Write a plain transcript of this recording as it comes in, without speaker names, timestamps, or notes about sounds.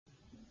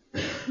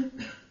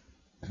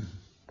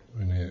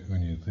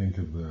think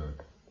of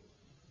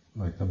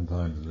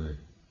sometimes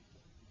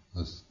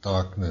the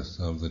starkness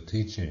of the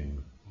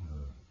teaching,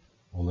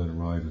 all that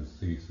arises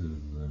ceases,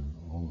 and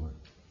all the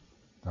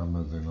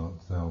dhammas are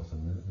not self,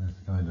 and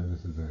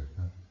this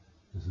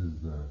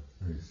is a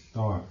very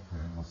stark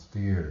and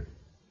austere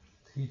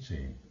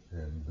teaching,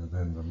 and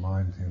then the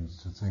mind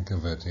tends to think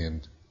of it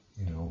in,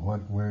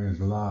 where is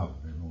love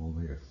in all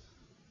this?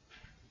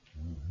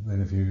 And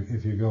then if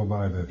you go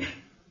by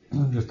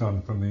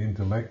from the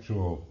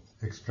intellectual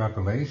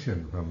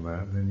extrapolation from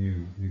that, then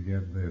you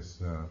get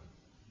this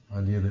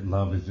idea that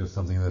love is just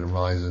something that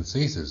arises and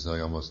ceases. So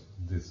you almost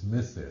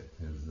dismiss it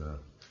as,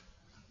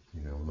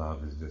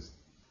 love is just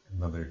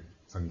another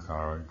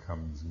sankhara, it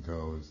comes and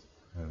goes,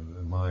 and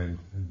the mind.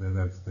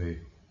 That's the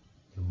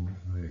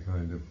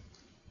kind of,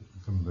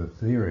 from the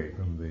theory,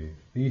 from the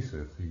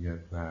thesis, you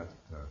get that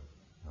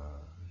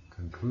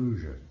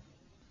conclusion.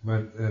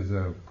 But as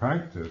a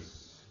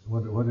practice,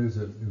 what is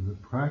it? Is the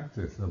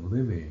practice of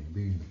living,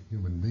 being a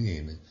human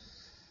being.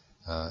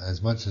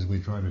 As much as we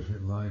try to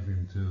fit life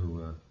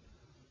into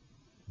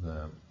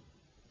the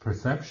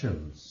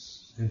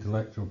perceptions,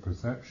 intellectual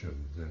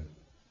perceptions and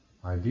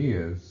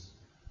ideas,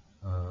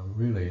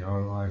 really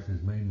our life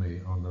is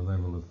mainly on the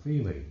level of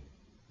feeling,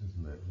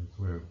 isn't it? It's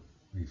where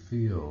we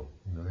feel,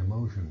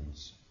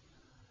 emotions,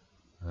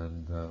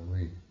 and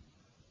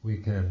we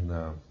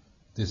can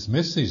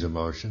dismiss these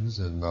emotions,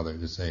 and rather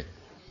to say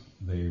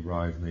they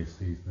rise and they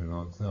cease, they're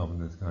not self,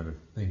 and just kind of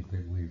think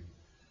that we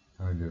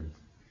kind of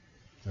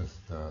just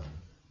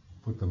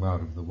put them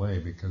out of the way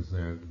because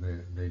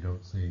they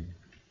don't seem.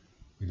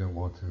 We don't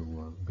want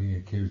to be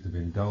accused of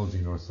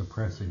indulging or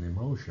suppressing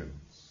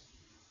emotions.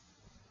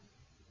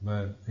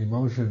 But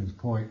emotions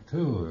point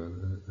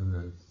to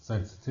the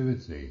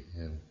sensitivity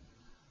and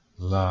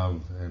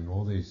love and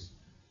all these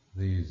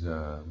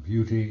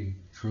beauty,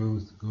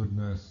 truth,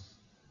 goodness,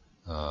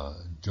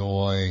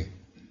 joy,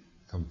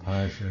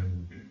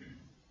 compassion.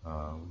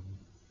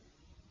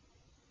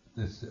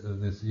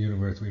 This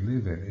universe we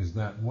live in is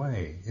that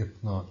way.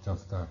 It's not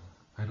just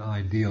an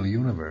ideal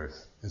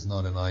universe. It's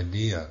not an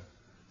idea,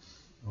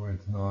 or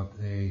it's not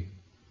a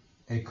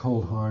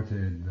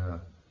cold-hearted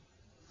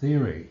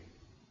theory,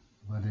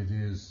 but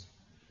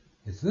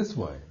it's this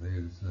way.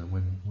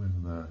 When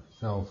the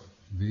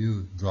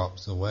self-view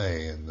drops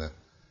away and the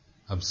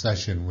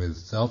obsession with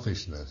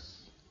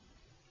selfishness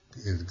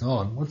is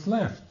gone, what's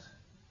left?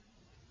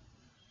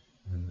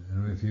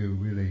 And if you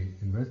really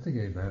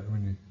investigate that,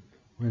 when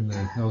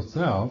there's no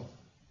self,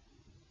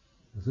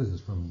 this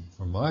is from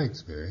my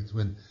experience,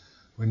 when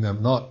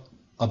I'm not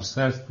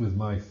obsessed with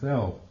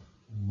myself,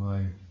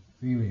 my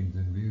feelings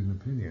and views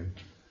and opinions,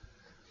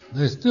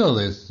 there's still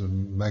this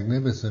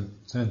magnificent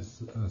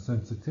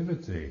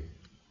sensitivity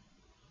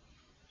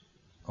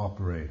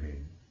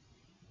operating,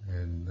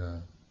 and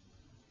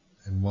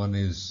one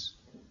is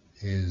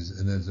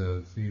and there's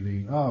a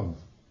feeling of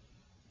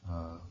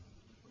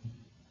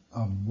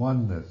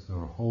oneness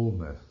or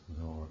wholeness,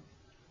 or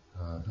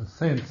a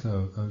sense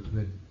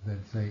that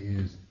say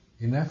is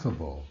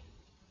ineffable,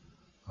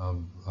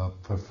 of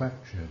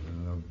perfection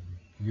and of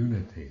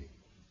unity.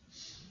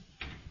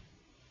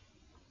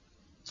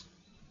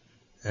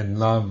 And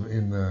love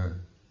in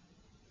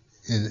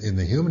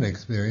the human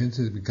experience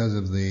is because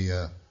of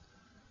the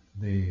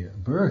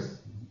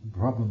birth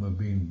problem of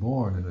being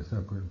born in a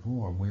separate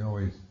form. We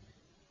always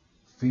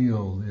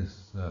feel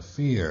this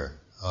fear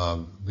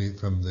from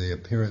the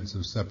appearance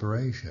of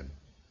separation,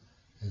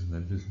 isn't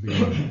it? Just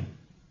being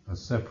a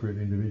separate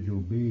individual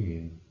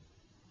being.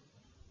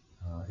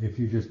 If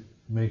you just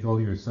make all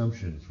your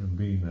assumptions from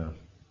being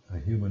a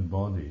human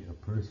body, a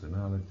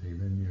personality,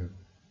 then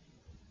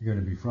you're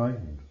going to be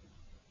frightened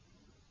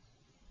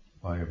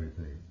by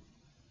everything,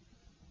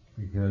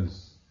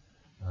 because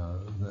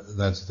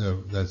that's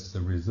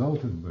the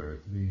result of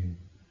birth, being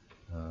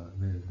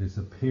this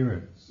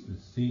appearance,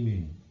 this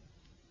seeming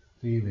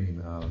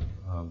feeling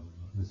of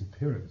this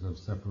appearance of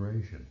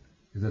separation,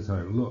 because that's how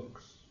it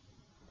looks.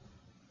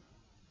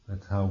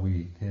 That's how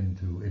we tend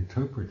to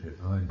interpret it.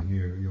 I'm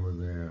here, you're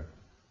there.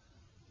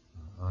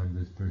 I'm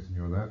this person,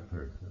 you're that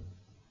person.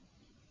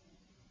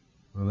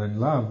 Well, then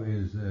love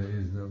is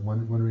the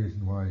one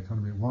reason why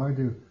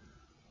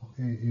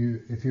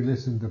if you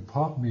listen to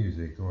pop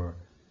music or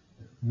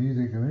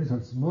music,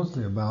 it's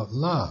mostly about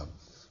love.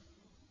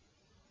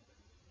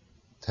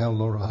 Tell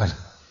Laura.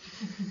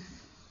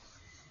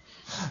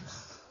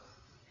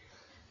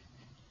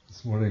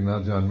 This morning,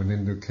 Ajahn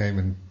Manindu came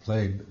and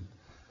played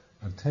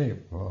a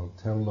tape. Well,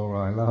 Tell Laura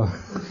I Love.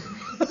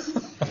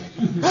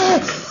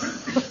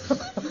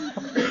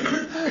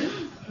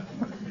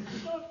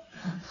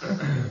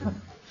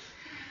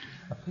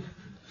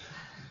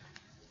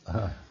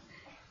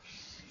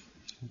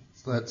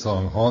 That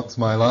song haunts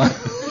my life.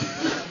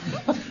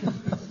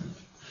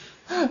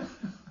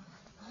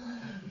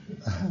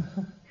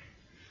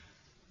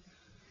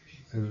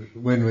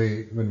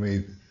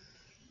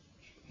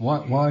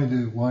 Why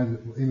do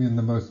even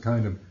the most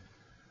kind of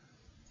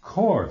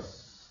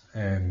coarse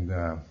and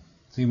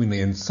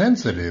seemingly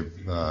insensitive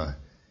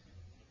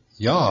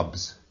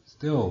yobs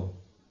still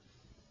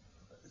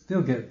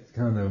still get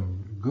kind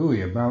of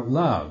gooey about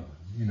love.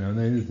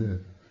 There is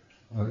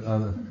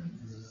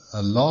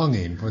a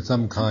longing for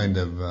some kind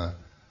of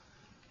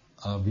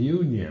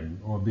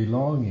union or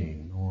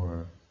belonging,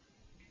 or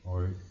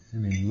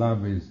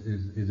love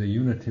is a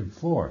unitive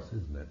force,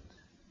 isn't it?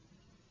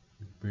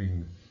 It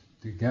brings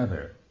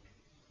together.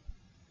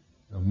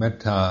 So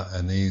metta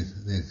and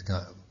these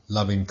kind of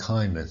loving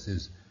kindness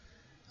is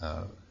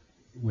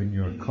when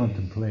you're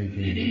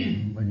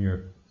contemplating, when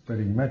you're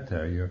spreading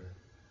metta,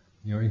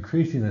 you're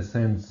increasing a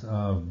sense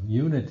of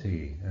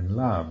unity and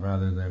love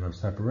rather than of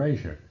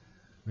separation.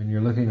 When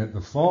you're looking at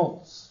the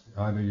faults,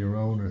 either your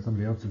own or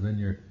somebody else's, then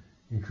you're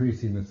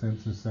increasing the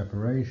sense of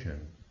separation.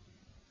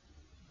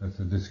 That's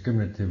a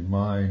discriminative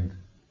mind.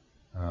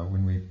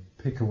 When we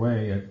pick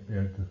away at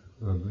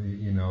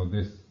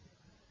this,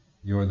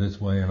 you're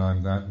this way and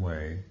I'm that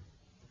way,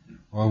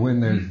 or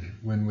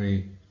when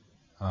we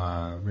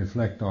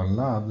reflect on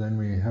love, then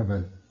we have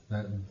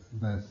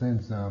that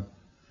sense of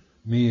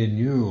me and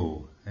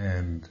you,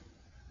 and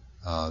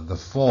the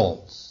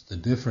faults, the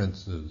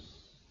differences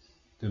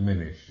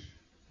diminish,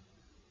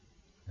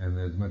 and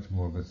there's much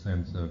more of a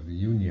sense of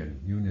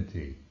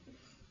unity,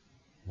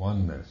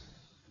 oneness,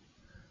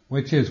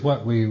 which is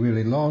what we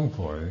really long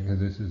for. Because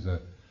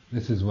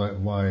this is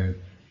why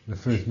the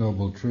first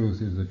noble truth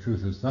is the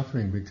truth of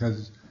suffering,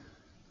 because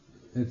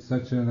it's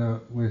such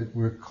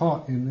we're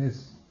caught in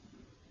this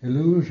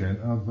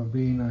illusion of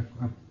being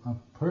a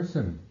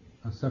person,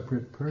 a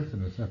separate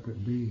person, a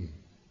separate being.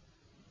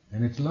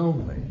 And it's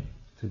lonely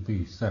to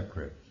be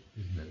separate,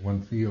 isn't it?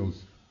 One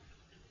feels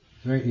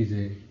it's very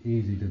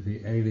easy to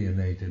be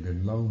alienated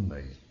and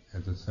lonely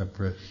as a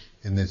separate,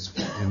 in this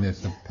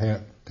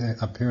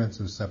appearance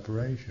of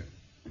separation.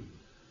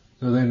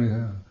 So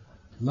then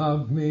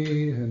love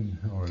me,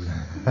 or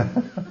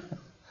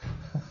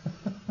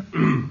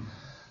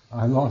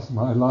I lost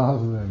my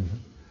love,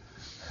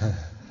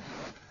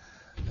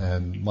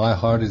 and my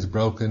heart is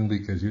broken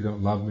because you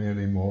don't love me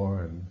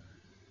anymore, and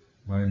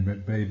my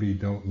baby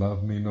don't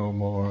love me no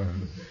more,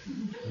 and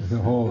the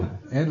whole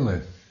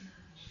endless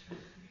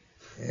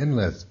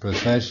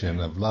procession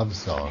of love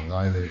songs,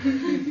 either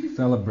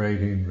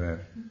celebrating the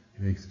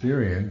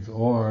experience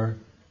or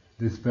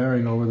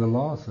despairing over the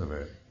loss of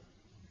it.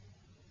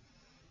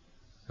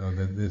 So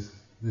that this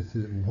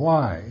is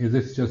why. Is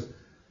this just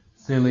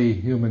silly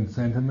human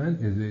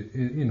sentiment? Is it,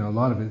 a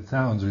lot of it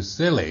sounds are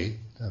silly,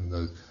 and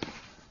those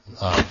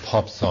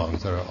pop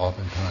songs are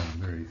oftentimes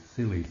very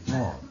silly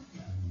songs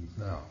in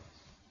themselves,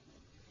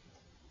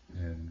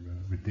 and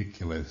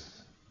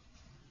ridiculous.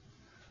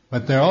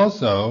 But they're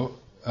also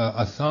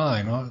a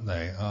sign, aren't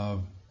they,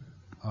 of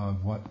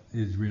what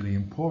is really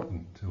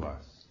important to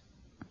us,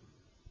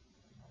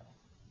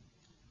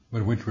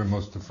 but which we're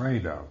most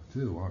afraid of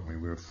too, aren't we?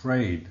 We're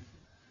afraid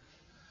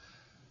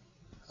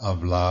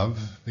of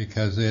love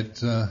because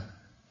it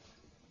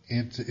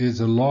is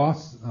a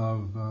loss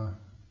of.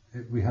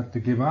 We have to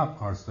give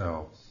up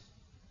ourselves.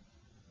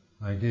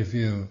 Like if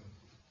you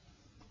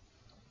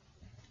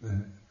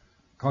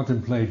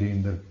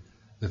contemplating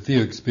the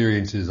few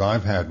experiences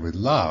I've had with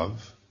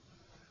love,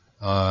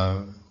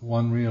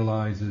 one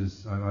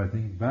realizes, and I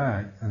think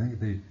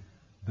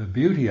the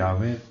beauty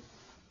of it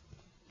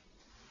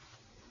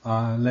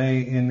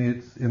lay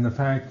in the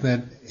fact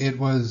that it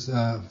was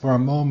for a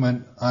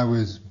moment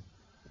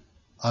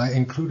I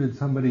included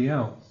somebody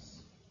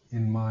else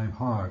in my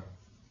heart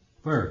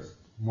first,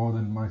 more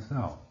than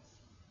myself.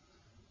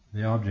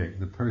 The object,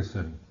 the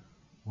person,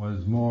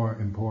 was more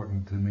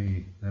important to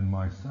me than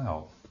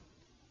myself.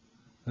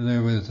 So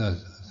there was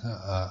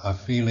a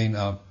feeling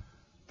of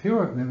there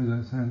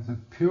was a sense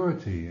of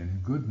purity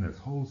and goodness,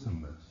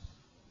 wholesomeness.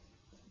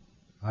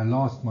 I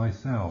lost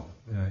myself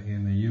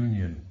in the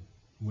union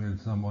with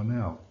someone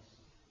else.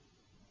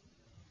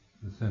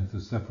 The sense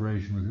of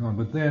separation was gone.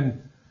 But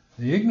then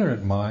the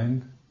ignorant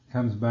mind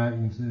comes back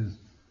and says,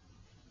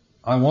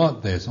 I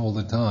want this all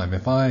the time.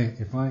 If I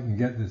can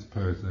get this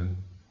person,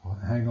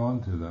 hang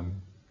on to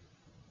them,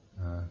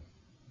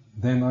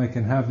 then I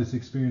can have this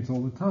experience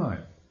all the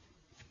time.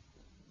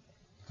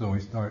 So we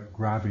start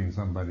grabbing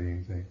somebody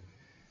and saying,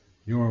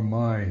 you're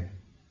my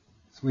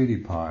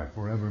sweetie pie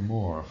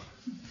forevermore.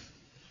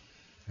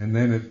 And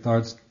then it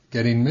starts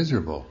getting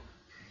miserable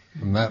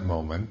from that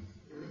moment.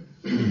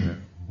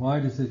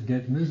 Why does it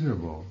get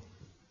miserable?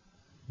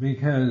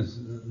 Because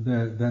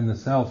then the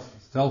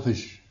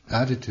selfish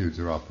attitudes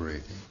are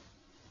operating.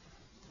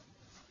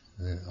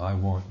 I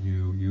want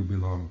you, you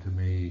belong to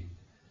me,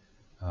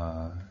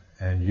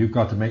 and you've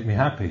got to make me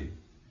happy.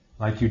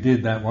 Like you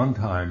did that one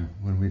time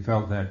when we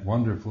felt that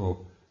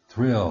wonderful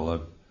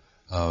thrill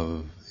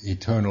of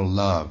eternal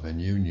love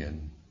and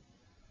union.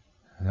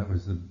 And that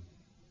was the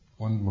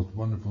most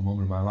wonderful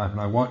moment of my life, and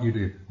I want you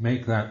to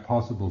make that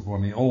possible for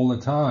me all the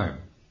time.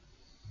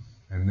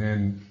 And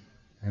then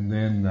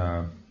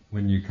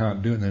when you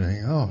can't do it, then you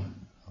think, oh,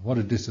 what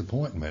a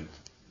disappointment.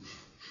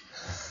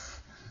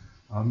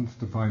 I'll have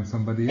to find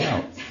somebody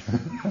else.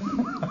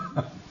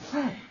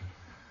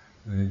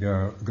 And you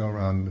go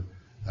around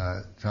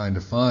trying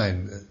to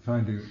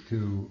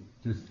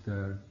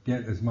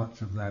get as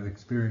much of that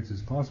experience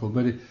as possible.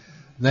 But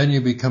then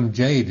you become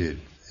jaded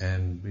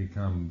and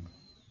become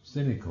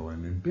cynical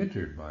and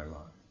embittered by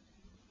life.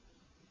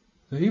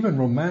 So even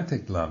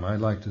romantic love, I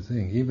like to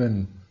think,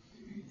 even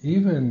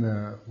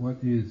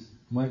what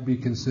might be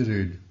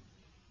considered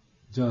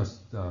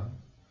just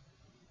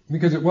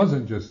because it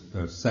wasn't just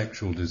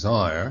sexual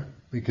desire,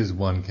 because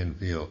one can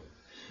feel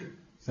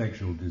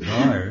sexual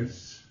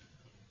desires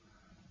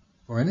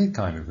for any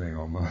kind of thing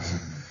almost,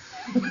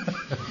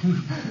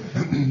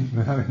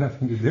 having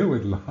nothing to do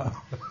with love.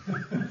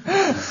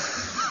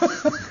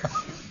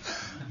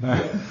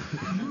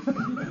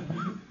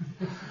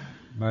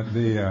 But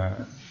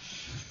the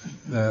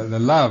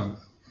love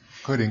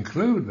could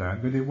include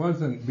that, but it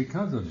wasn't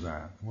because of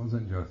that. It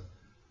wasn't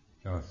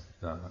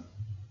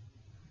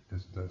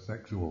just a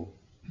sexual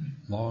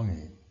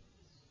longing,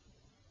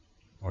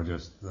 or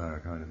just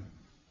kind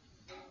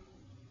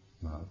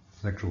of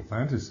sexual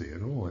fantasy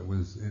at all. It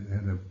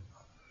had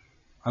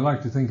I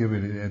like to think of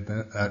it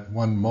at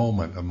one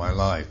moment of my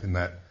life, in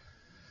that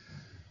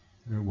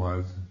it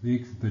was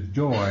the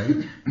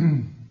joy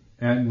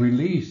and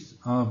release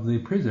of the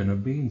prison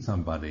of being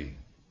somebody.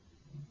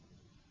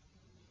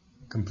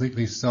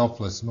 Completely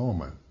selfless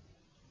moment.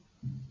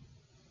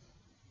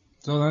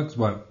 So that's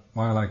why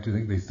I like to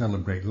think they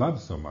celebrate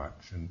love so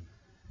much and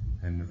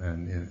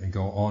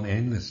go on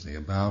endlessly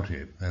about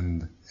it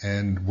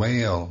and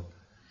wail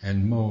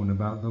and moan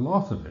about the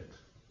loss of it.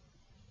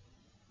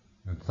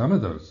 And some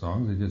of those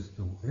songs are just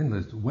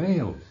endless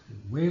wails,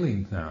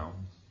 wailing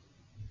sounds.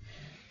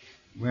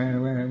 Where.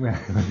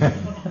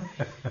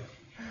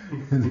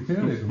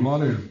 Really,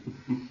 modern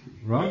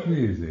rock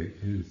music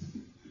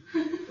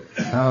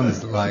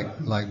sounds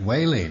like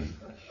wailing.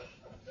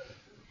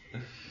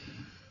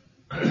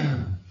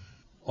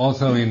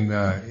 Also in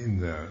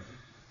the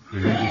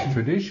religious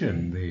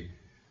tradition,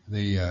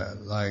 the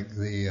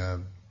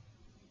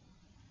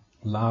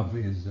love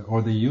is,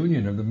 or the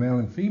union of the male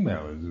and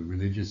female is a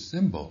religious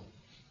symbol.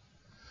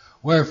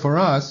 Where for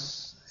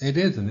us it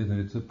isn't it?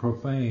 It's a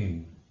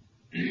profane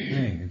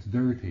thing. It's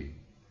dirty.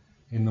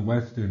 In the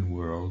Western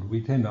world,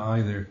 we tend to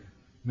either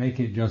make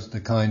it just a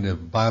kind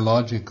of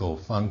biological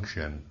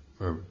function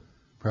for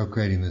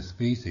procreating the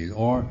species,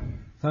 or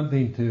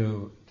something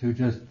to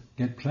just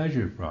get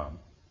pleasure from,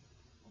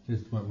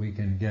 just what we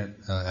can get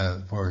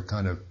for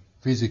kind of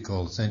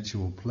physical,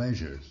 sensual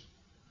pleasures.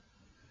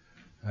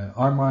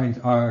 Our minds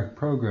are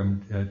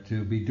programmed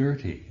to be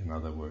dirty, in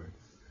other words.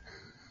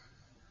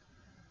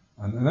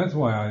 And that's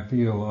why I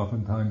feel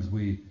oftentimes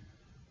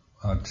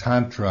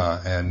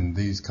Tantra and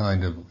these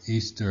kind of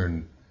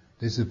Eastern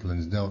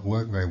disciplines don't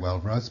work very well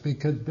for us,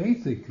 because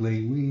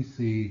basically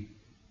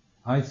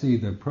I see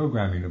the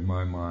programming of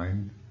my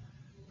mind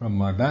from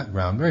my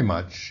background very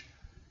much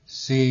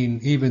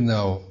seen, even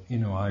though,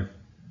 I've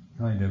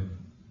kind of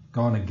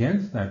gone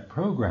against that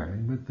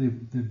programming, but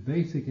the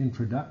basic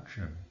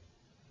introduction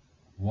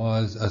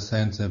was a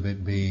sense of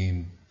it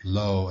being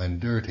low and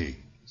dirty,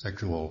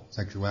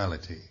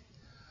 sexuality.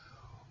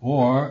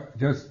 Or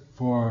just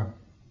for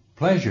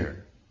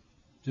pleasure,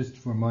 just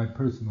for my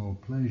personal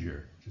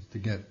pleasure, just to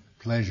get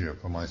pleasure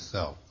for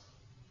myself.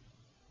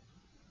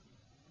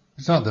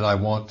 It's not that I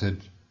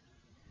wanted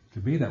to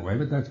be that way,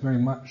 but that's very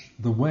much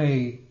the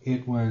way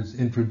it was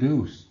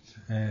introduced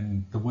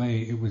and the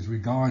way it was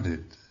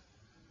regarded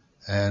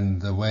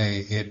and the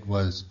way it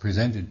was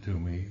presented to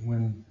me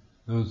when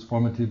those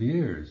formative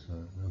years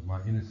of my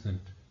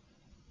innocent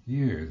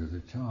years as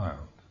a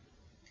child.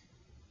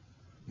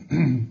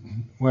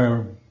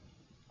 Where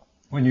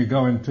when you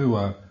go into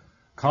a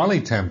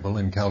Kali temple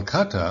in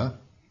Calcutta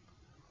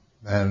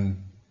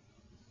and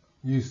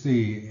you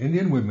see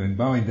Indian women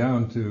bowing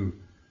down to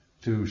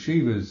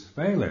Shiva's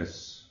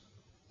phallus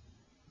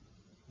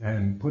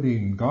and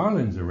putting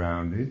garlands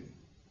around it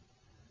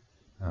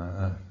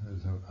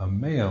as a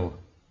male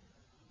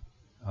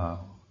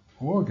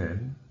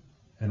organ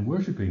and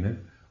worshipping it,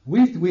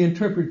 we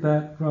interpret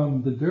that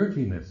from the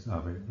dirtiness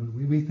of it.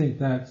 We think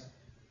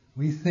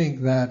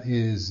that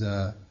is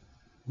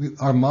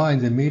our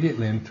minds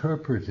immediately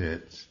interpret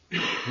it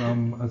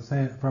from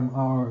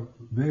our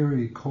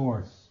very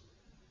coarse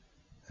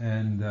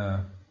and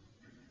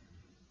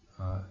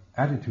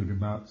attitude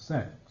about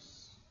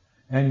sex.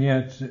 And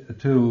yet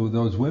to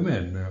those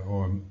women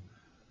or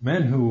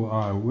men who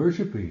are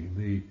worshipping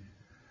the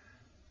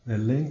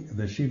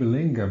Shiva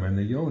Lingam and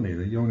the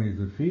Yoni is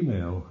the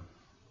female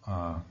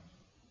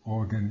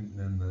organ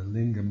and the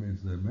Lingam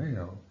is the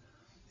male,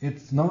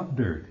 it's not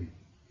dirty,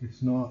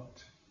 it's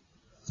not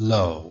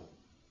low.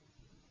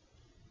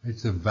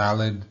 It's a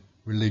valid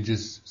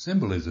religious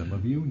symbolism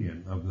of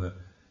union, of the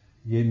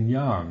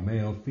yin-yang,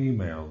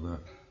 male-female, the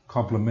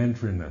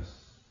complementariness,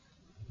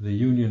 the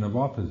union of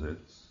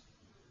opposites,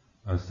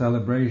 a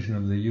celebration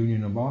of the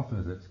union of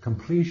opposites,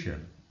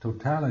 completion,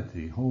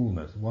 totality,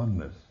 wholeness,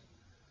 oneness.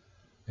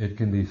 It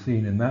can be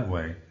seen in that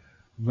way.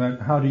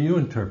 But how do you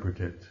interpret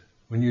it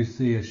when you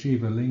see a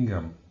Shiva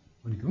Lingam?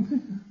 What do you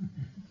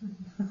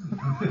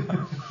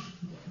go?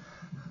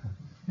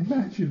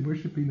 Imagine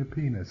worshipping a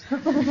penis.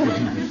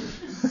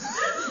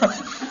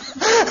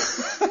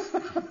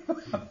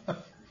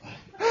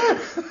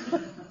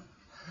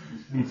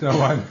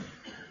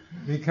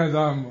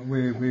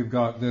 We've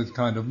got this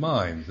kind of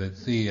minds that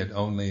see it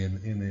only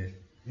in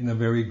a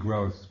very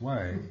gross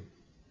way.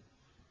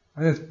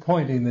 I'm just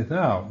pointing this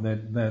out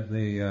that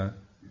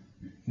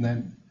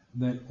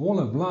all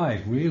of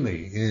life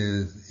really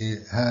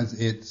has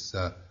its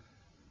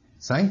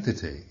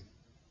sanctity,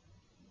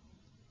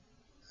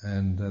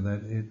 and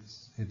that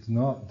it's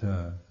not.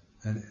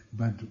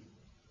 But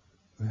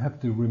we have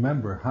to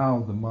remember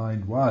how the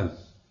mind was,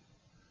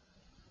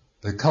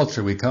 the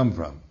culture we come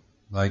from,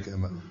 like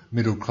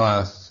middle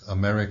class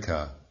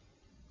America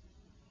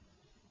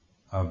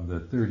of the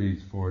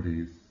 30s,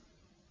 40s.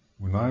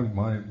 When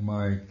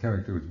my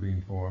character was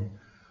being formed,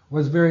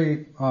 was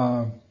very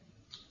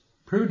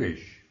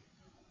prudish.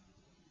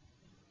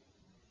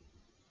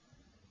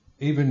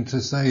 Even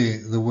to say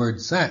the word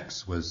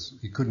sex was,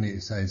 you couldn't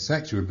even say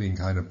sex, you were being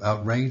kind of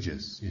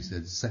outrageous. You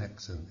said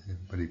sex,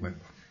 but he went,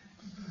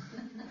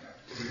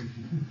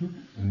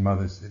 and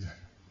Mother said,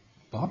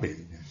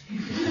 Bobby.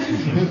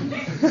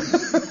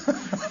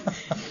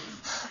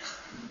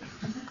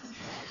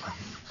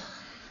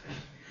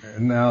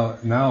 And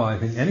now I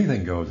think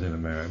anything goes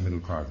in middle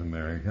class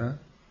America.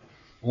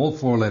 All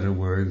four-letter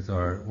words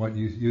are what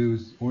you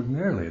use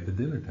ordinarily at the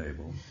dinner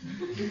table.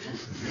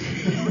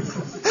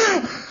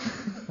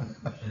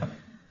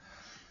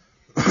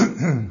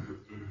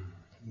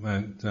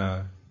 But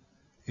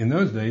in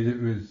those days,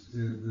 it was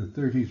the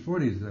 30s,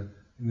 40s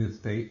in the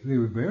States. They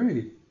were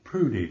very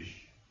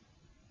prudish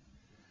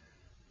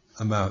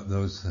about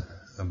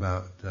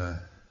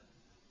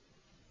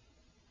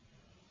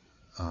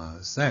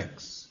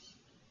sex.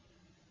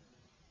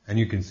 And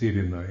you can see it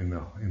in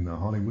the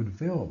Hollywood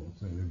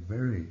films. They're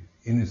very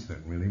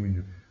innocent, really.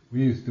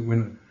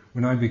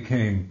 When I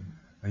became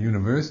a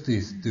university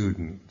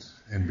student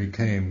and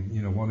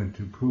wanted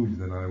to prove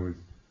that I was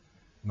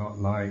not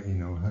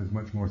was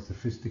much more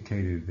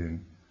sophisticated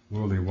and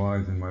worldly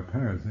wise than my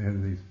parents, they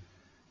had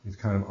these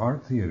kind of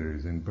art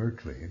theaters in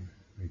Berkeley.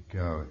 We'd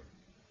go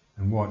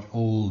and watch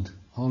old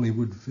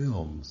Hollywood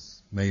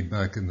films made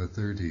back in the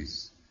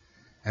 30s.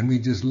 And we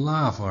just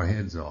laugh our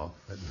heads off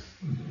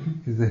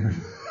because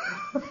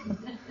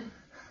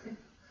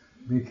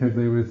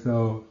they were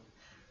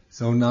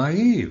so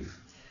naive.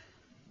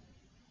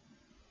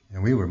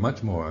 And we knew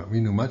much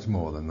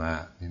more than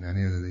that.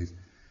 Any of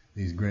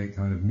these great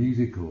kind of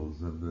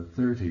musicals of the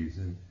 30s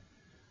and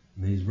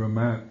these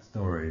romance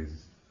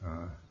stories,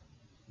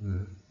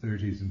 the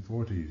 30s and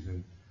 40s,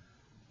 and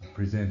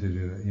presented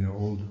in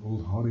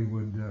old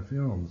Hollywood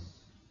films.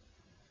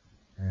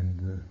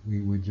 And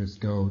we would just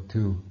go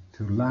to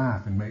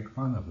laugh and make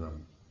fun of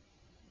them,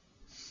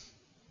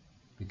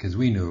 because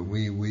we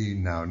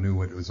now knew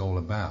what it was all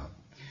about.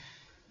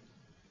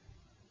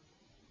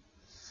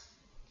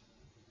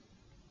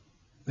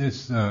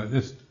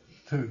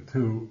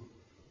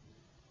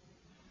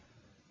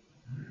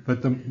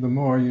 But the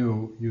more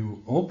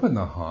you open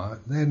the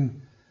heart,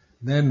 then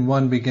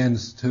one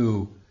begins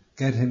to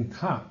get in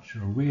touch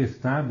or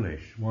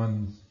reestablish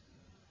one's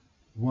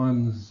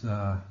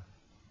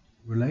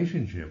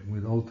relationship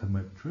with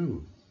ultimate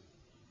truth,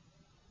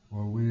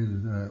 or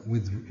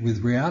with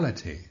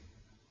reality,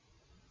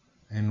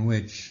 in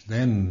which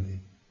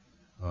then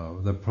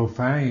the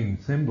profane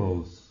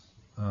symbols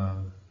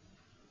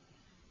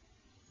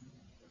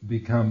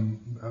regain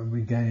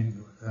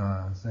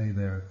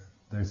their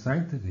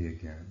sanctity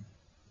again.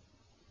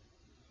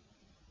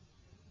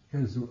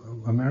 Because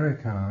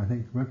America, I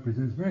think,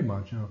 represents very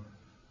much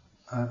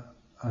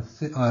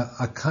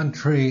a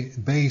country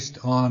based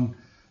on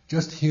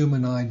just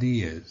human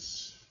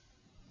ideals,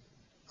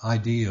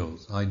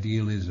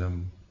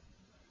 idealism,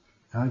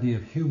 idea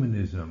of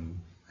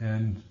humanism,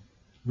 and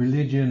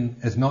religion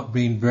has not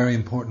been a very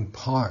important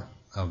part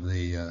of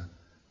the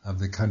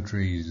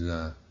country's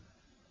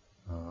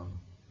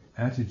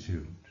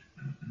attitude,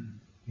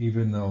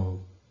 even though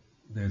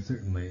there's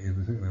certainly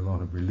a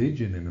lot of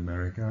religion in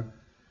America.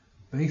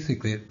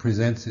 Basically, it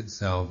presents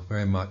itself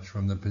very much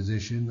from the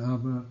position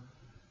of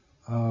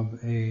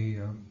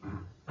a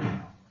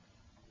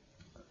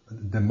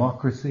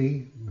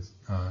democracy,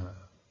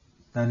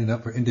 standing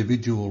up for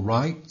individual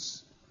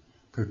rights,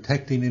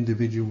 protecting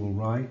individual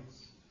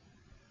rights,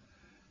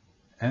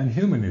 and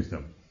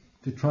humanism,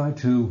 to try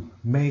to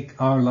make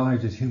our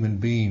lives as human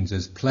beings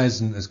as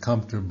pleasant, as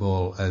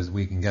comfortable as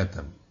we can get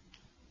them.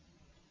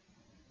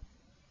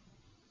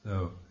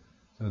 So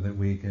that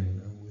we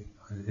can,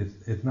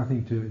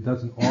 it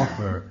doesn't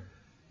offer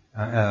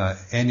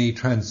any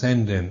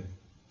transcendent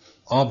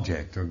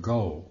object or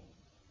goal.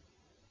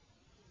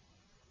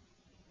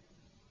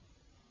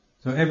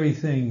 So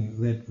everything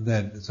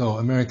so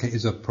America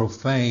is a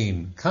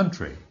profane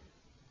country.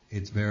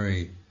 Its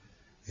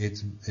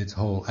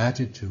whole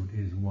attitude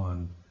is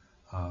one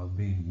of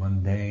being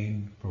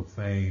mundane,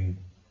 profane,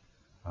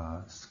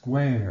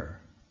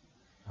 square,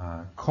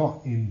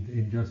 caught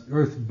in just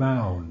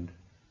earthbound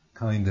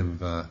kind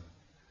of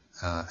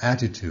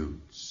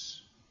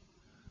attitudes.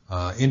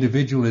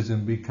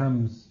 Individualism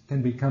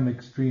can become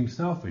extreme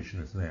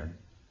selfishness then,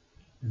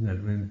 isn't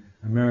it? When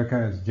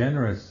America is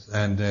generous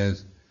and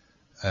as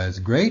as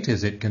great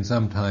as it can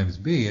sometimes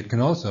be, it can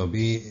also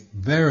be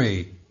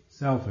very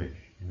selfish.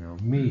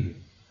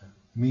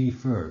 Me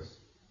first,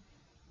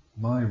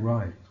 my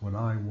rights, what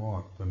I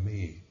want for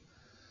me,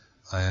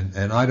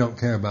 and I don't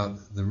care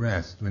about the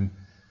rest.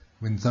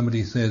 When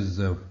somebody says,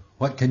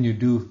 "What can you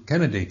do?"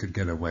 Kennedy could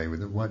get away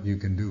with it. What you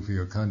can do for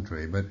your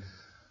country, but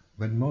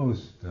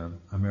most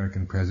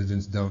American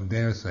presidents don't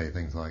dare say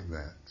things like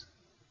that.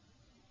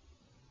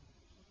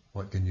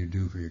 What can you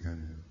do for your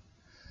country?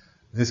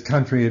 This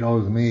country, it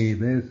owes me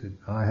this.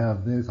 I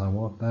have this. I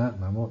want that,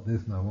 and I want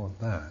this, and I want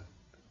that.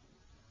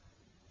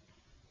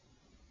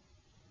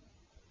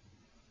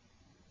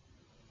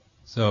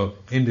 So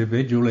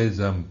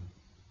individualism,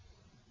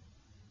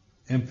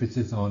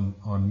 emphasis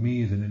on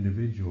me as an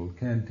individual,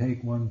 can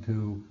take one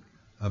to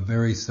a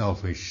very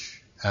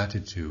selfish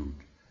attitude.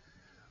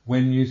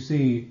 When you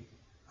see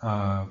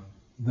the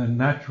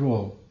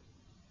natural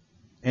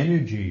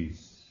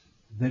energies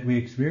that we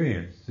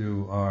experience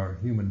through our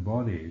human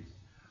bodies,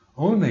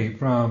 only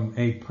from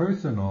a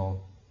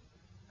personal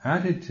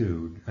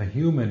attitude, a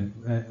human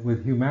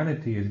with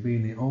humanity as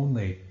being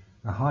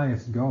the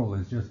highest goal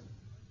is just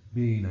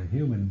being a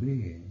human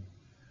being.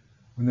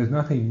 When there's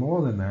nothing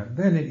more than that,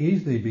 then it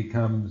easily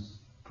becomes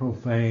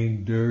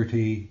profane,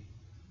 dirty,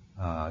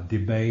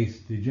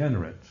 debased,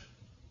 degenerate.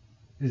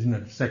 Isn't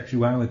it?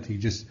 Sexuality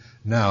just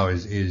now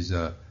is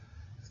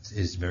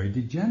very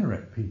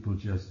degenerate. People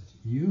just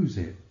use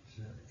it,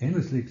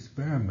 endlessly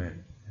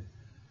experiment,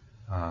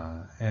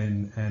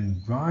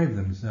 and drive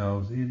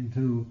themselves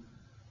into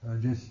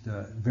just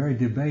very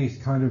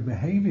debased kind of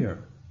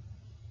behavior,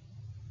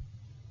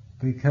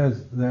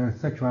 because their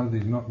sexuality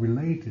is not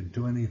related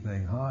to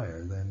anything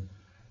higher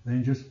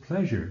than just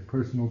pleasure,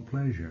 personal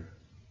pleasure.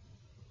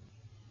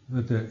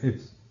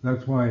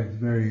 That's why it's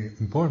very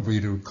important for you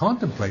to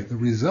contemplate the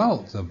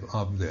results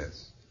of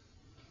this.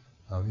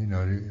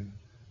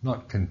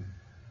 Not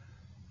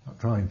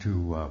trying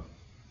to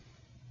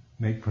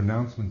make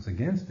pronouncements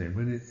against it,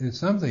 but it's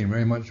something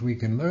very much we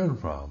can learn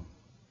from.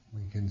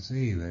 We can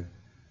see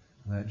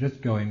that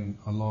just going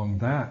along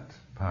that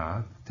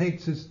path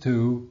takes us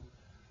to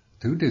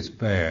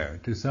despair,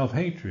 to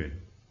self-hatred,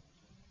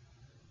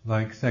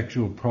 like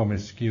sexual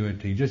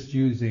promiscuity, just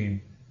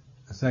using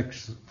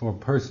sex for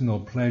personal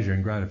pleasure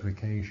and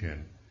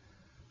gratification.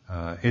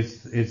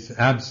 Its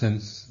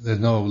absence, there's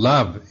no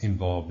love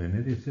involved in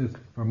it, it's just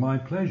for my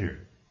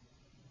pleasure,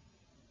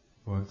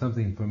 for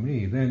something for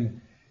me.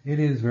 Then it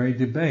is very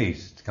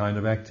debased kind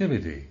of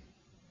activity.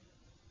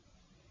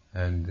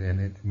 And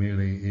it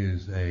merely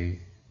is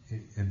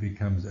it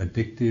becomes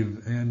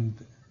addictive,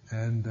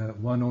 and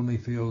one only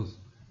feels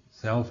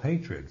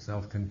self-hatred,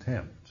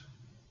 self-contempt.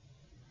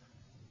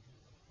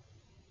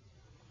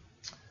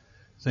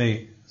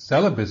 Say,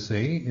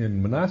 celibacy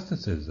in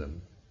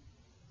monasticism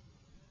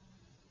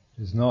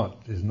is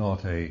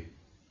not a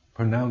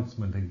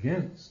pronouncement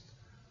against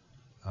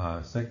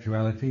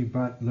sexuality,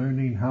 but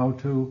learning how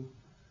to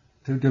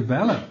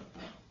develop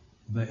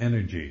the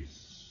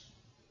energies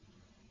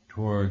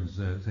towards,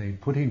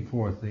 putting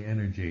forth the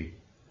energy,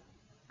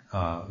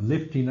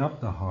 lifting up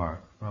the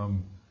heart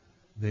from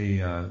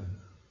the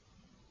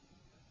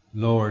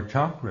lower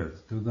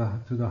chakras to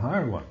the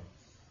higher ones.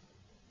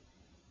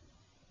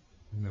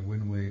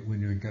 When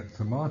you get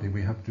samadhi,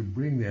 we have to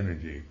bring the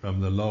energy from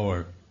the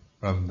lower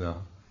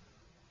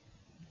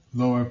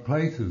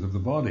places of the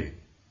body,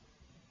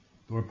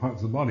 lower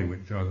parts of the body,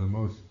 which are the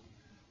most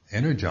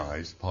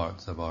energized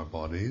parts of our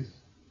bodies,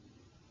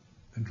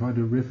 and try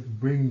to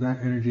bring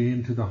that energy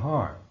into the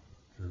heart,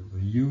 to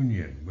the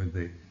union with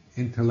the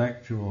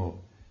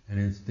intellectual and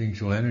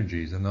instinctual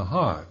energies. And the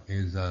heart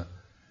is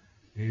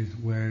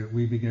where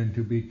we begin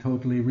to be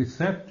totally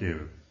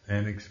receptive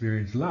and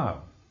experience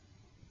love,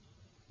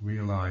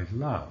 realize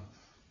love.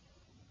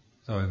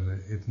 So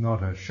it's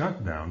not a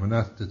shutdown.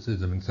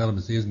 Monasticism and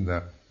celibacy isn't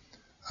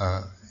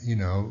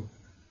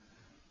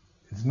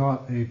it's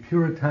not a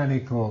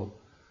puritanical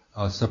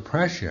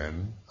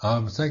suppression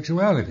of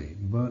sexuality,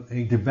 but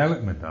a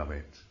development of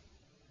it.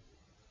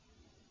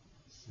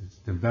 It's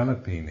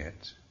developing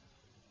it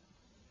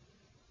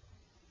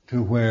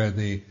to where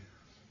the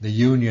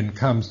union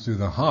comes through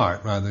the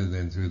heart rather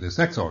than through the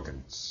sex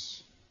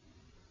organs.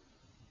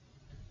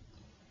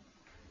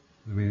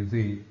 I mean,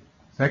 the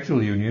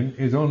sexual union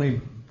is only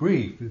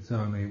brief.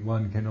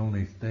 One can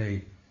only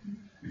stay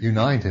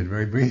united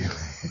very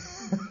briefly,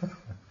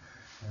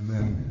 and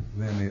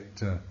then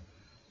it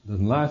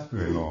doesn't last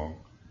very long.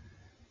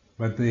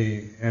 But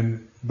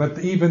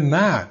even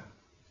that,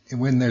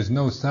 when there's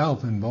no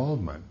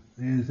self-involvement,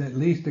 is at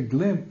least a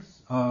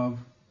glimpse of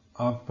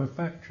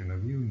perfection,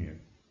 of union.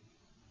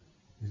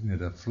 Isn't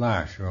it a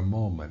flash or a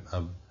moment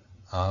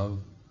of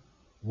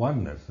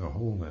oneness or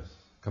wholeness,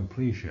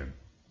 completion?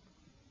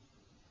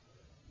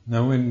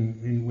 Now,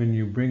 when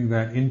you bring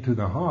that into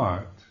the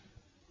heart,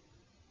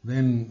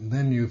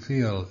 then you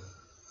feel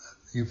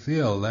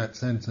that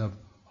sense of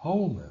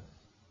wholeness,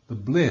 the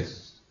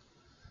bliss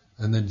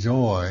and the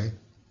joy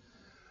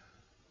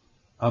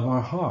of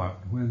our heart,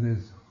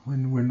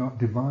 when we're not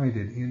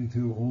divided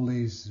into all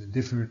these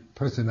different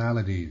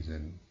personalities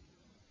and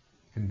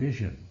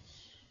conditions.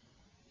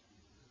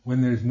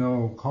 When there's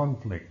no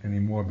conflict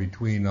anymore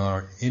between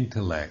our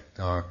intellect,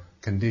 our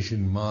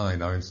conditioned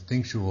mind, our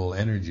instinctual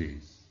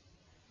energies.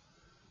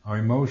 Our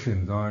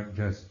emotions aren't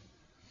just,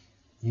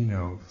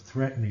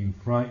 threatening,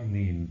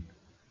 frightening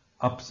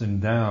ups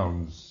and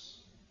downs,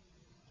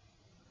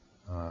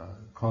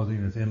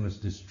 causing us endless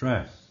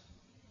distress.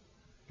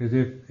 Because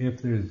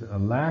if there's a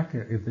lack,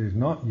 if there's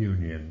not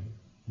union,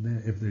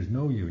 if there's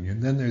no union,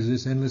 then there's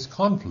this endless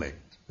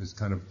conflict, this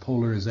kind of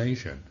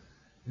polarization,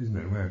 isn't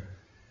it? Where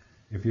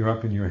if you're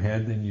up in your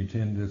head, then you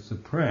tend to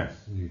suppress.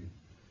 You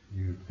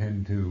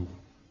tend to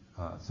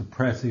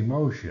suppress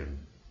emotion.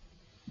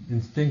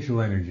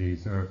 Instinctual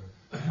energies are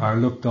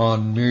looked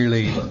on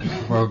merely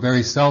for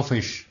very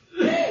selfish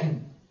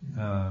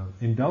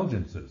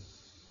indulgences.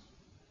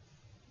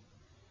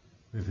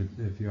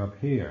 If you're up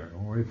here,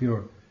 or if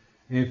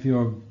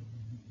you're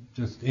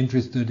just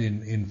interested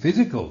in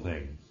physical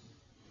things,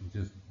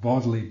 just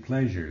bodily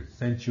pleasures,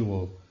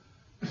 sensual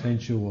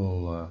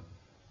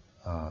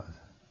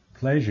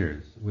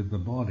pleasures with the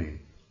body,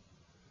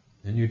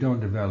 then you don't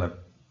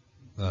develop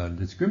a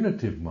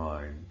discriminative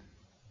mind,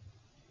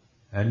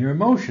 and your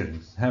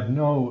emotions have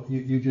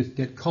you just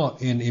get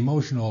caught in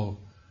emotional,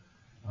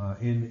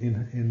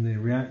 in the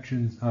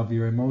reactions of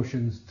your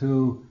emotions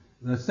to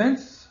the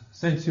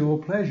sensual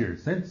pleasure,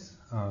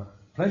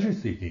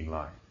 pleasure-seeking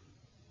life.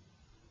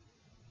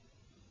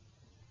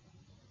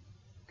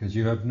 Because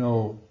you've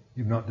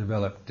not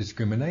developed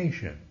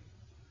discrimination.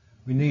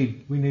 We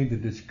need the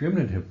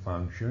discriminative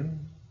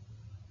function,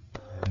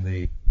 and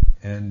we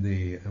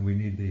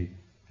need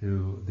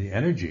the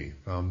energy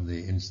from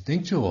the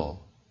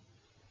instinctual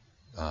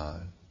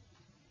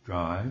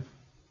drive,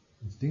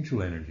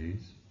 instinctual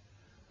energies,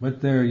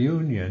 but their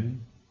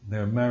union,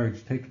 their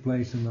marriage takes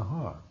place in the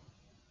heart.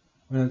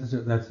 Well,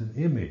 that's an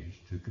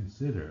image to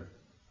consider.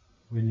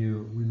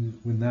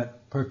 When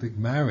that perfect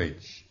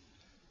marriage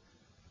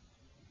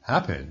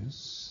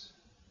happens,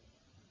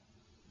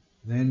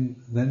 then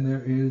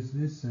there is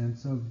this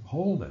sense of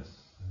wholeness,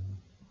 and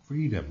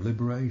freedom,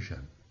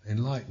 liberation,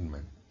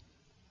 enlightenment.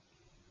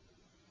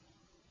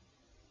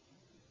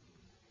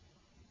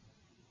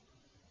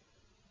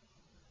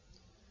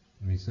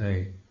 We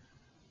say,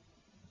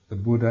 the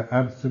Buddha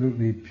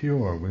absolutely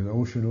pure with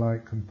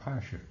ocean-like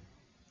compassion.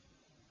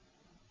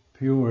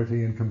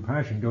 Purity and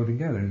compassion go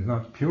together. It's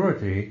not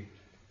purity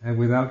and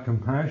without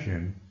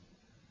compassion.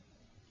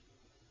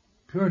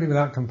 Purity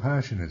without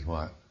compassion is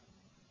what?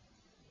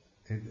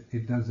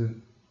 It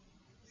doesn't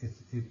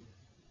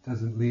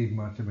leave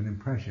much of an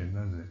impression,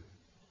 does it?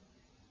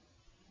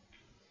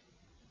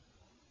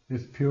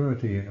 This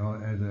purity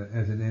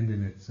as an end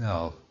in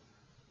itself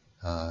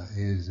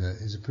is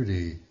a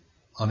pretty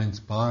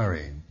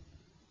uninspiring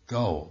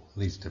goal, at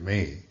least to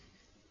me.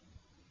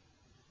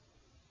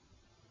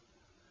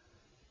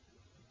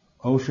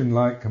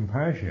 Ocean-like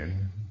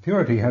compassion,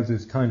 purity has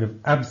this kind of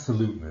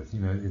absoluteness.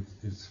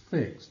 It's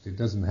fixed. It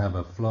doesn't have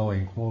a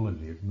flowing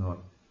quality. It's not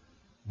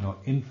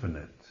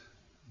infinite,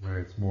 where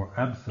it's more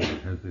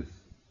absolute, has this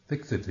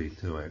fixity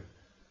to it.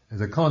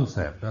 As a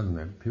concept, doesn't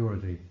it?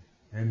 Purity.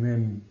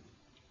 And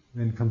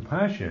then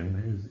compassion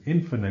is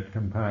infinite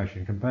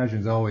compassion. Compassion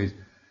is always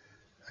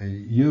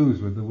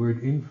used with the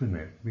word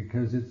infinite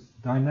because it's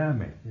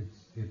dynamic,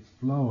 it's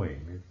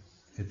flowing,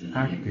 it's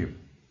active.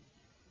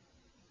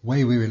 The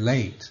way we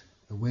relate,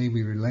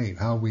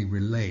 how we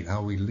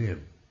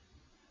live.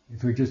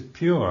 If we're just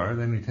pure,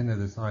 then we tend to have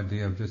this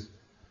idea of just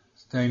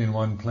staying in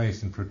one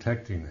place and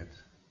protecting it.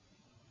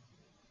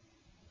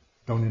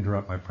 Don't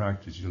interrupt my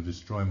practice, you'll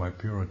destroy my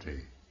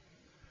purity.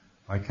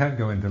 I can't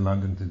go into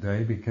London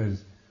today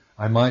because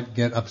I might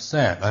get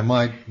upset. I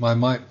might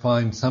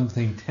find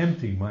something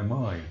tempting my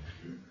mind.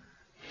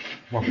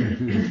 Walking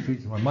through the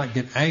streets, I might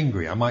get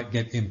angry. I might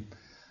get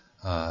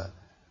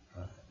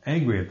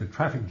angry at the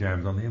traffic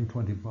jams on the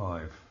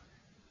M25.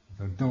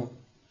 So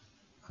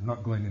I'm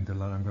not going into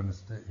London. I'm going to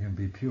stay here and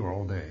be pure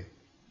all day.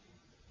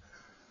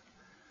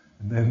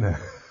 And then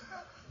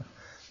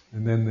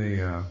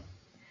the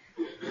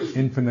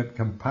infinite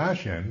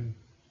compassion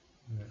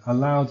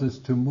allows us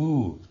to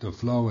move, to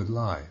flow with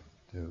life,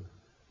 to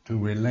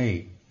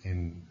relate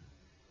in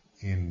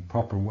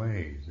proper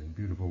ways, in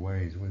beautiful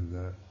ways with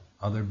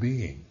other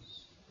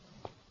beings.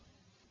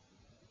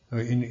 So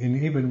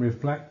in even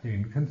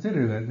reflecting,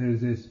 consider that there's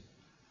this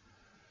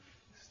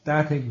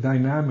static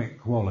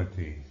dynamic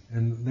quality,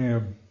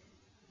 and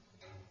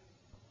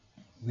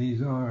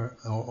these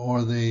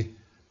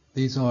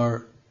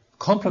are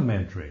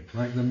complementary,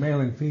 like the male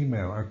and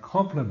female are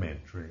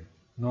complementary,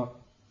 not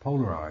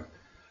polarized.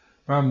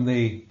 From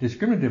the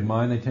discriminative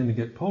mind, they tend to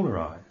get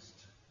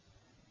polarized,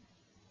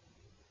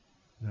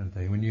 don't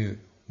they? When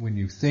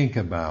you think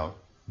about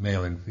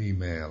male and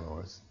female,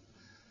 or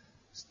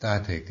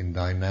static and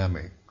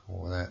dynamic,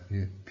 or that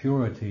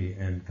purity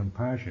and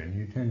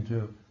compassion,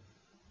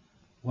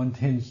 one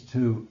tends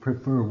to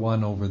prefer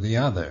one over the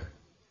other,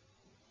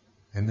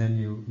 and then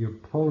you're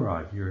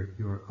polarized,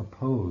 you're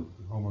opposed,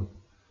 almost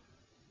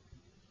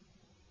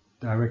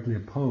directly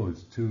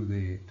opposed to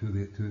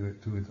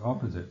its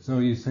opposite. So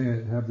you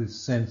have this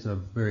sense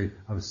of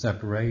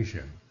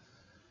separation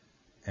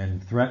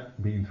and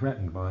being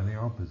threatened by the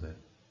opposite.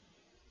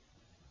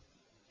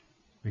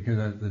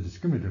 Because the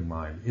discriminative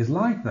mind is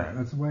like that.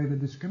 That's the way the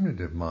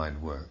discriminative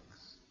mind works.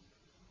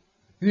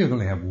 You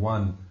only have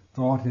one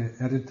thought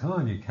at a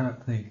time. You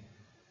can't think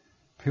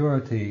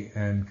purity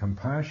and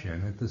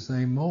compassion at the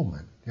same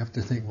moment. You have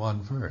to think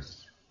one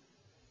first.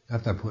 You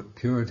have to put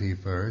purity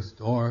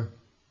first or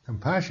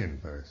compassion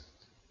first.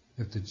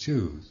 You have to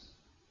choose.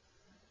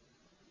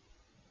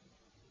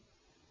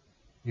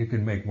 You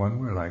can make one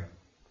word like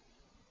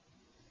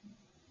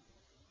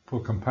for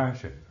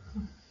compassion.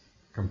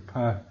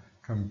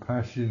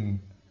 Compassion,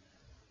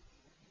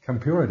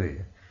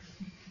 purity.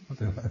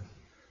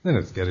 Then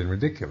it's getting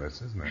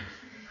ridiculous, isn't it?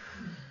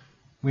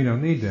 We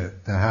don't need to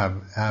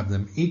have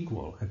them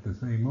equal at the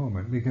same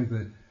moment, because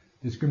the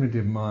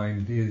discriminative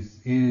mind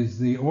is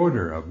the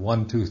order of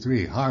 1, 2,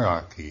 3,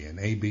 hierarchy and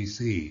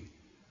ABC,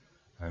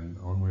 and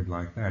onward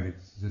like that.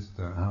 It's just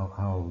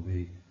how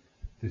the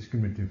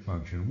discriminative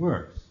function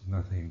works.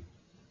 Nothing.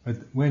 But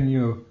when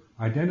you're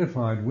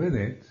identified with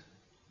it,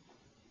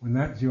 when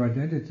that's your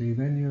identity,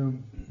 then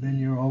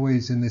you're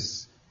always in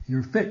this.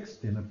 You're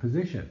fixed in a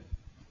position.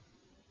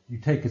 You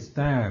take a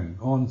stand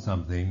on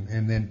something,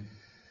 and then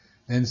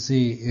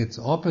see its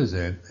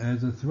opposite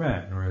as a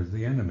threat or as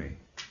the enemy.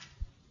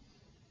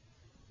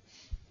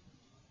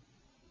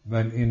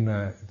 But in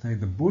say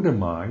the Buddha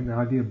mind, the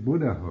idea of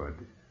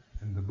Buddhahood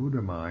and the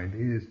Buddha mind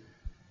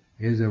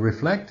is a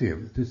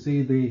reflective to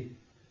see the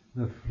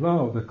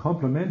flow, the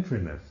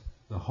complementariness,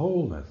 the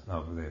wholeness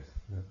of this,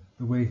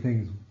 the way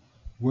things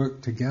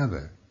work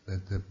together.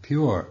 That the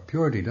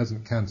purity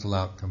doesn't cancel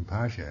out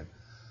compassion,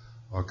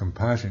 or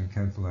compassion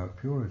cancel out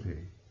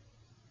purity,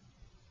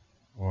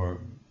 or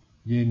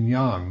yin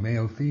yang,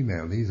 male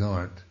female. These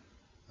aren't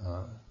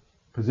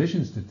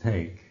positions to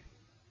take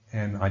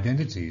and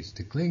identities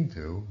to cling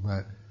to,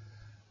 but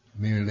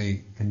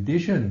merely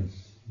conditions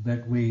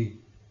that we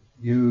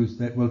use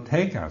that will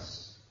take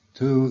us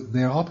to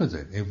their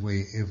opposite if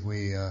we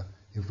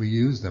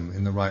use them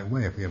in the right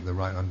way, if we have the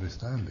right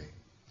understanding.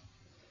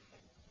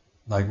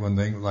 Like one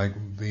thing, like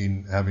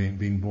having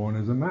been born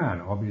as a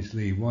man.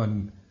 Obviously,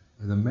 one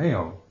as a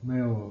male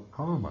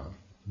karma,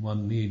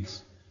 one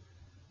needs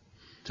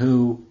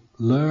to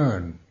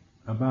learn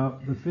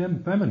about the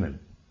feminine,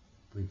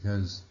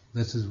 because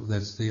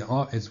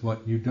it's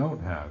what you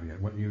don't have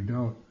yet, what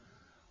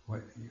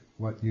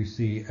you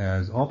see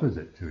as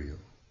opposite to you.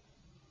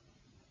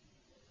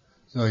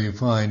 So you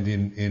find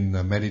in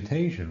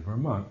meditation for a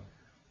monk,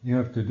 you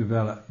have to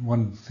develop.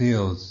 One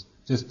feels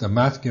just a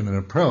masculine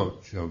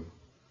approach of,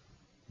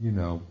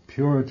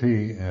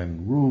 purity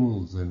and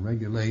rules and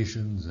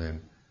regulations and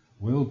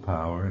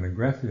willpower and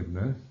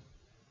aggressiveness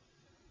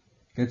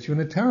gets you in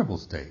a terrible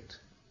state.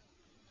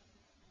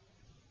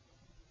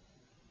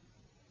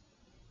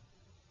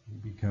 You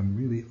become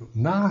really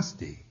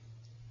nasty.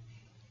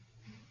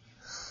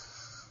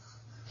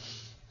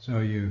 So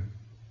you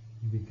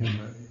become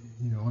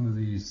one of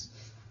these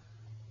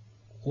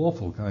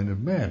awful kind of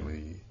men where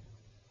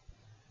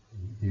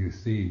you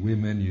see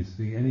women, you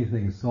see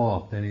anything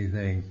soft,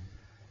 anything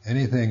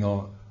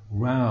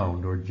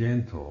round or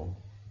gentle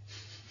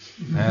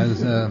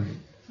as a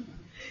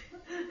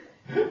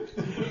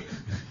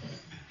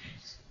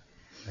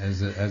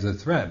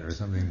threat or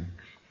something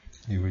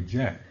you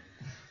reject.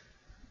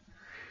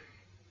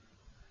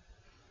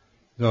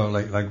 So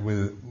like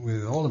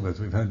with all of us,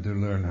 we've had to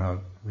learn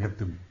how we have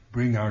to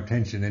bring our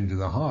attention into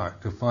the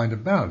heart to find a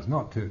balance,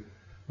 not to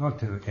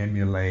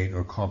emulate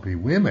or copy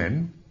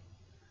women,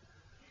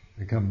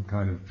 become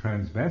kind of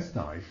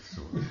transvestites,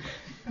 or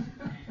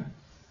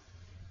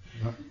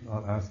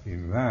not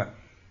asking that,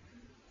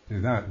 do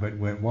that, but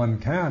when one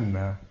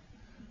can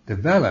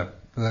develop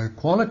the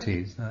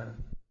qualities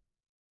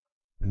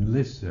and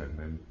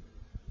listen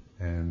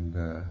and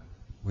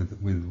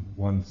with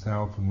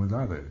oneself and with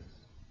others.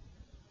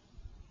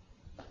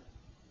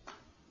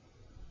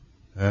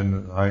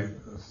 And I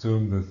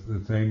assume the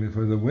same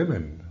for the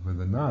women, for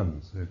the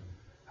nuns, that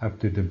have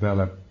to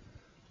develop,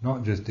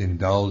 not just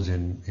indulge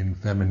in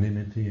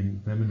femininity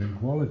and feminine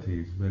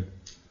qualities,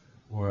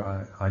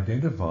 or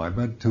identify,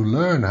 but to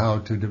learn how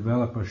to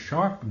develop a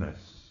sharpness,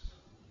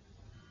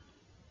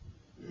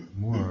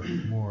 more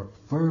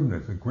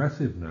firmness,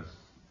 aggressiveness,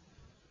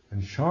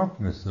 and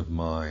sharpness of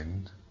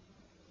mind,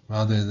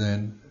 rather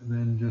than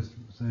just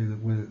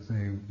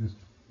just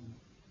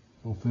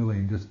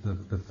fulfilling just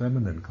the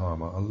feminine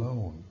karma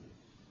alone.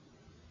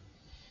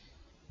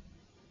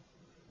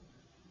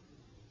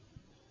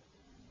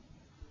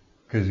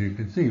 Because you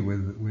can see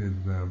with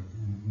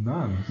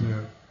nuns,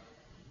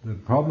 the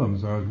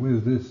problems are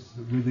with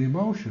the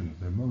emotions.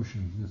 The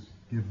emotions just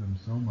give them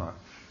so much,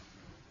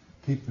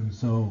 keep them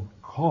so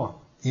caught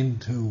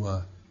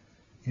into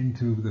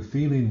the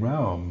feeling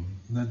realm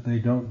that they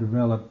don't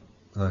develop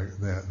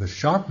the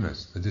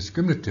sharpness, the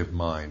discriminative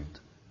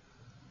mind,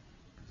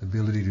 the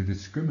ability to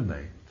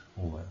discriminate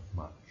all that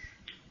much.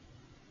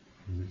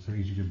 Because it's so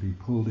easy to be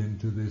pulled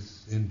into the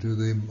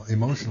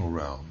emotional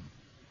realm.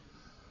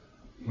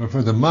 Well,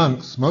 for the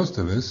monks, most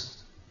of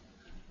us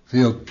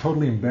feel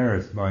totally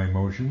embarrassed by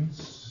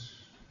emotions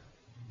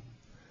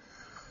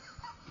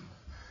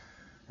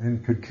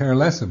and could care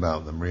less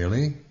about them,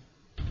 really.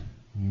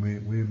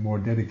 We're more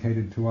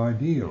dedicated to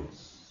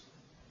ideals.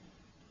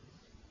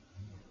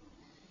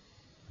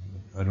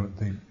 I don't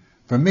think,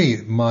 for me,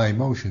 my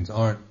emotions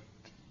aren't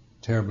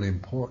terribly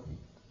important.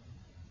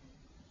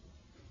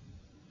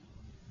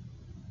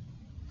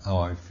 How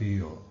I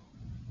feel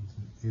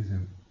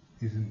isn't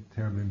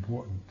terribly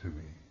important to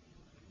me.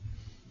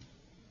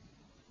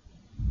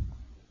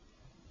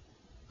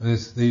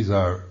 This is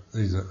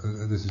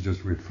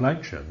just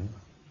reflecting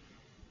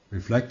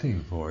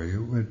for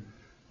you,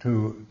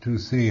 to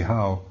see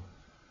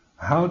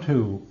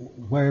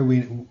where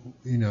we,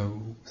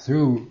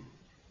 through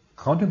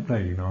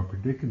contemplating our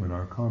predicament,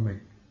 our karmic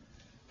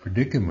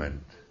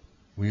predicament,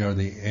 we are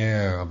the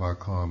heir of our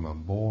karma,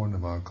 born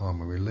of our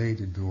karma,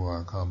 related to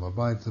our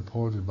karma,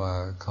 supported by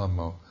our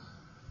karma.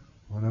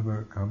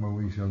 Whatever karma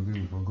we shall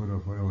do, for good or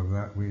for ill, of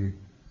that we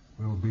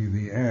will be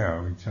the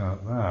heir. We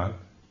chant that.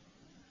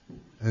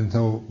 And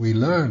so we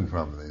learn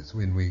from this.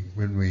 When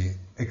we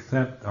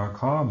accept our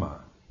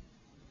karma,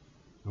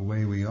 the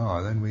way we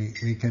are, then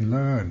we can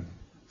learn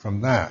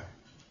from that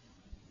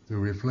through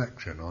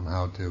reflection on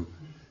how to,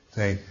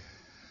 say,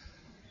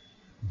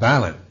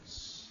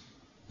 balance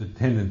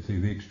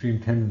the extreme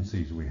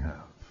tendencies we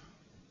have.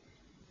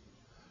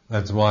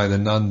 That's why the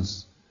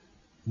nuns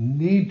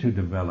need to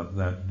develop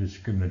that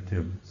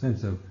discriminative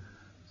sense of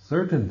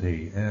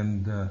certainty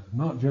and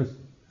not just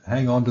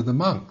hang on to the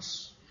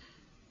monks.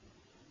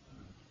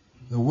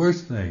 The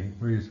worst thing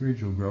for your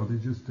spiritual growth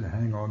is just to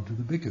hang on to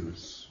the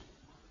bhikkhus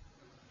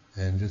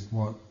and just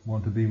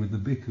want to be with the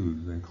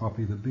bhikkhus and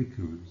copy the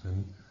bhikkhus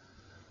and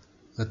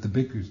let the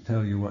bhikkhus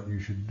tell you what you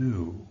should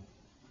do.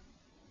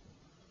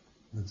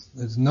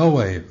 There's no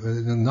way,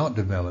 not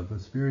develop a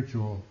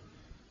spiritual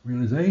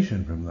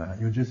realization from that.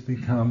 You'll just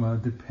become a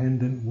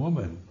dependent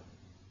woman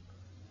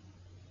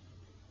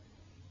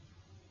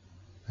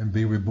and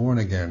be reborn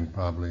again,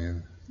 probably,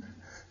 and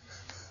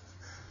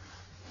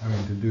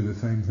having to do the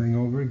same thing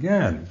over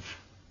again.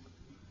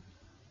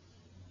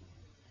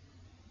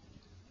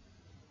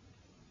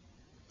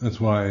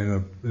 That's why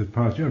as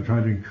Pastor, I'm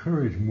trying to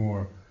encourage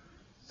more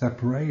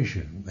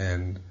separation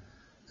and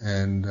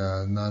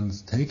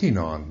nuns taking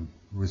on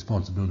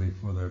responsibility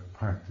for their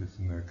practice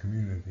in their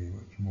community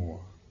much more.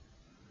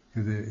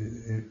 Because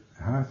it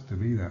has to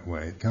be that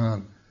way. It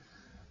can't,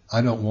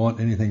 I don't want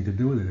anything to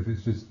do with it if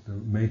it's just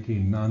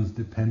making nuns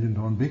dependent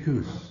on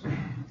bhikkhus.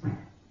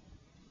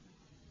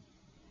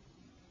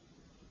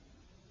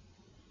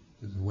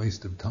 It's a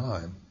waste of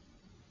time.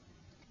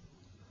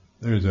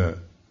 There's the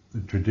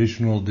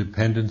traditional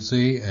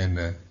dependency,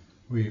 and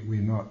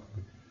we're not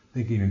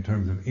thinking in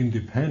terms of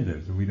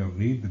independence. We don't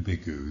need the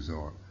bhikkhus,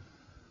 or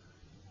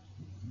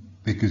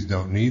bhikkhus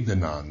don't need the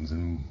nuns,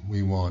 and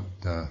we want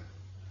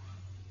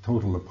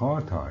total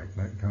apartheid.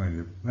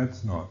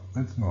 That's not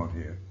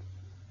it.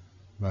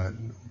 But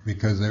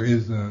because there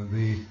is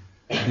the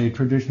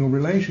traditional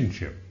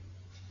relationship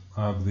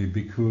of the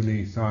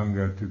bhikkhuni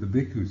sangha to the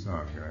bhikkhu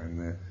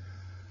sangha,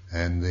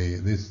 and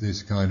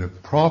this kind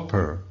of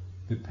proper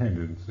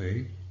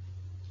dependency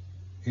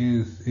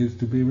is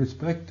to be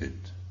respected.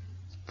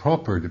 It's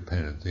proper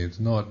dependency. It's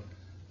not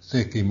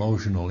sick,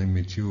 emotional,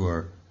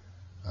 immature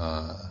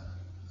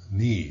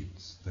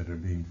needs that are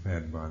being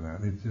fed by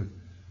that.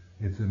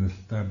 It's an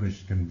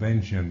established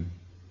convention,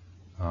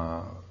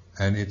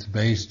 and it's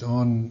based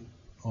on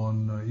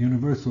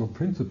universal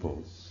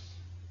principles.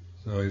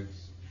 So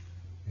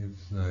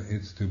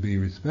it's to be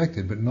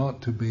respected, but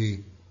not to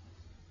be.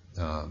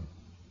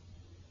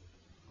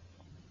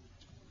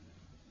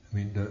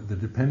 The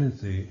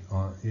dependency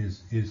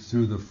is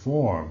through the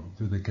form,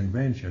 through the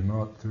convention,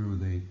 not through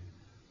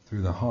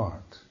the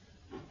heart.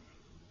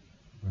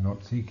 We're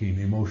not seeking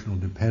emotional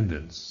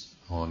dependence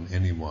on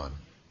anyone,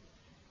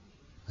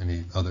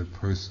 any other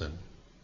person.